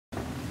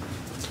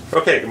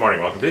Okay, good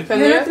morning. Welcome to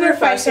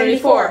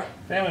FamilyMath574.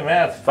 Family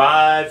Math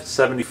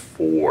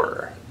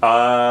 574.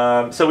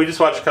 So we just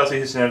watched Kelsey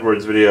Houston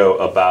Edwards' video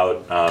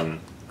about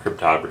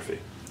cryptography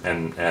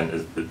and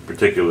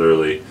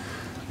particularly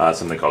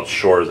something called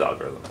Shor's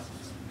algorithm.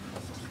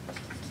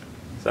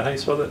 Is that how you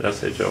spell it?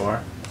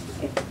 S-H-O-R?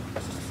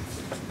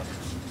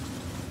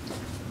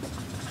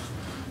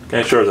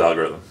 Okay, Shor's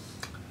algorithm.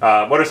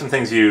 What are some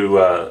things you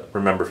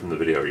remember from the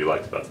video or you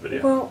liked about the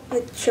video? Well,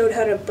 it showed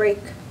how to break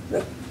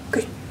the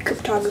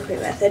cryptography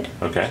method.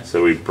 Okay,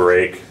 so we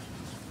break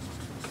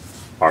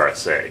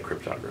RSA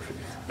cryptography.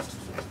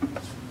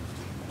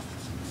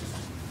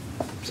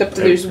 Except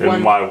that there's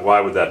one. Why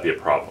would that be a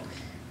problem?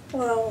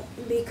 Well,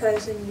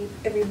 because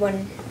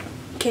everyone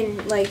can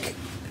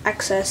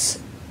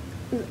access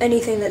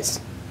anything that's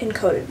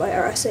encoded by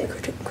RSA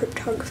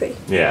cryptography.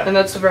 Yeah. And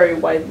that's very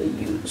widely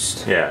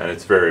used. Yeah, and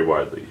it's very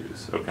widely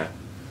used. Okay.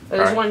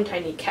 There's one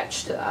tiny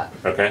catch to that.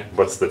 Okay,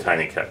 what's the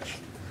tiny catch?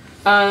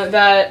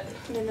 That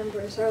the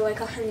numbers are like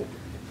 100.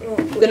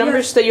 The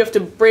numbers that you have to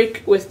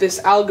break with this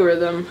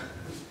algorithm,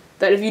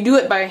 that if you do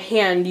it by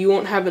hand, you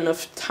won't have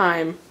enough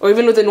time. Or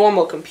even with a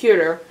normal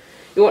computer,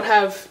 you won't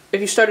have,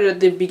 if you started at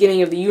the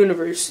beginning of the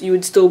universe, you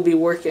would still be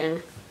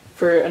working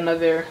for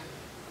another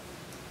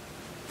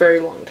very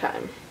long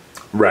time.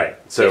 Right.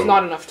 So there's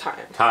not enough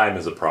time. Time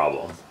is a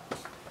problem.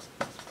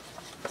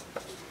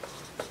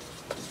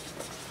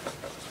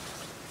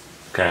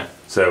 Okay.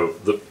 So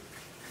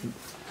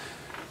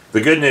the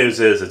good news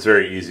is it's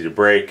very easy to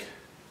break.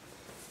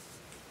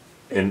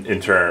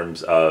 In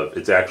terms of,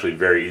 it's actually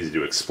very easy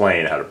to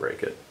explain how to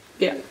break it.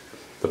 Yeah.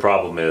 The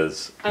problem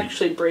is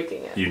actually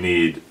breaking it. You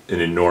need an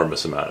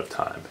enormous amount of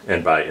time,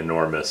 and by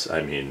enormous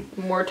I mean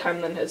more time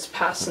than has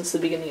passed since the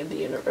beginning of the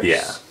universe.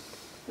 Yeah.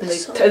 And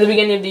the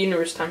beginning of the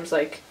universe times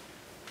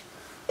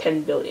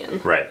 10 billion.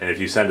 Right, and if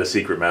you send a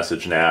secret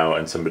message now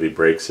and somebody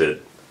breaks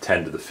it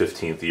 10 to the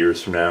 15th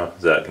years from now,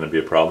 is that going to be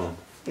a problem?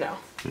 No.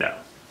 No.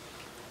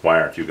 Why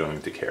aren't you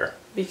going to care?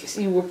 Because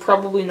you will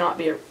probably not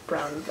be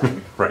around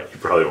then. Right, you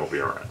probably won't be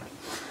around.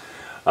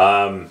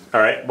 All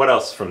right, what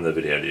else from the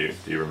video do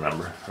you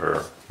remember,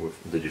 or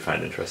did you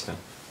find interesting?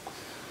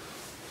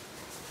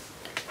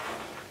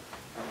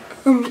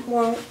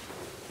 Well,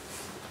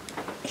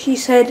 she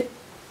said,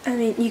 I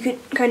mean, you could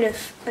kind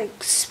of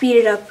speed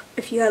it up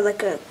if you had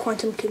a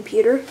quantum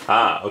computer.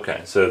 Ah,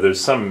 okay. So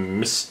there's some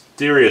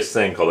mysterious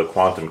thing called a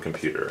quantum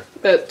computer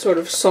that sort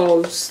of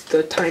solves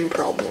the time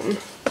problem.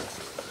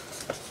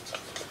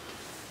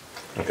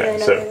 Okay,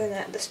 and other than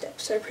that, the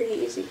steps are pretty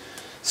easy.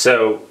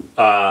 So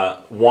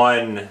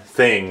one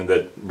thing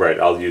that, right,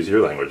 I'll use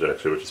your language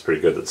actually, which is pretty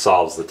good, that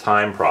solves the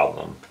time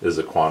problem is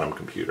a quantum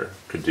computer.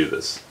 Could do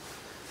this.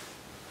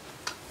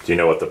 Do you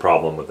know what the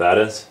problem with that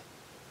is?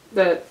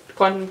 That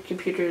quantum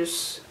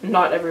computers,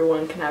 not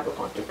everyone can have a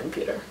quantum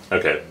computer.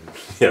 Okay,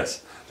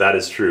 yes, that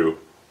is true.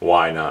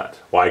 Why not?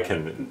 Why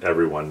can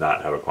everyone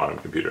not have a quantum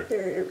computer?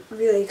 They're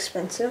really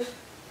expensive.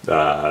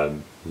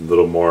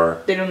 Little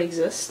more. They don't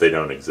exist. They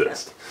don't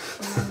exist.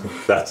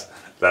 Yeah.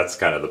 That's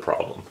kind of the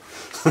problem.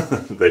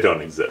 They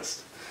don't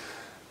exist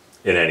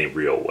in any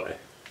real way.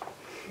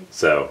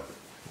 So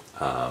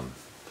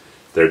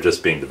they're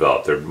just being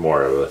developed. They're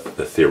more of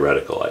a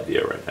theoretical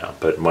idea right now.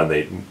 But when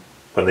they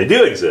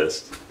do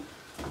exist,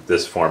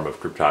 this form of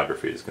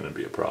cryptography is going to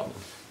be a problem.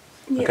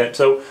 Yeah. Okay.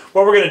 So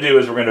what we're going to do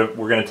is we're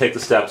going to take the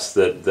steps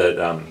that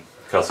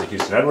Kelsey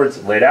Houston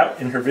Edwards laid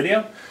out in her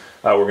video.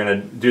 We're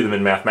going to do them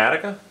in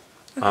Mathematica.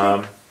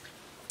 Okay.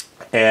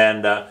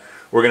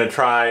 We're going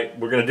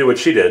to do what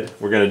she did.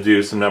 We're going to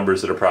do some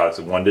numbers that are products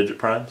of one-digit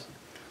primes.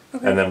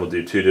 Okay. And then we'll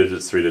do 2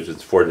 digits, 3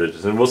 digits, 4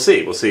 digits, and we'll see,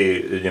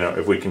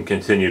 if we can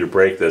continue to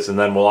break this, and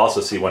then we'll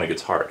also see when it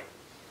gets hard.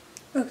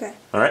 Okay.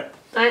 All right?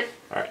 All right.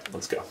 All right,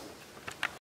 let's go.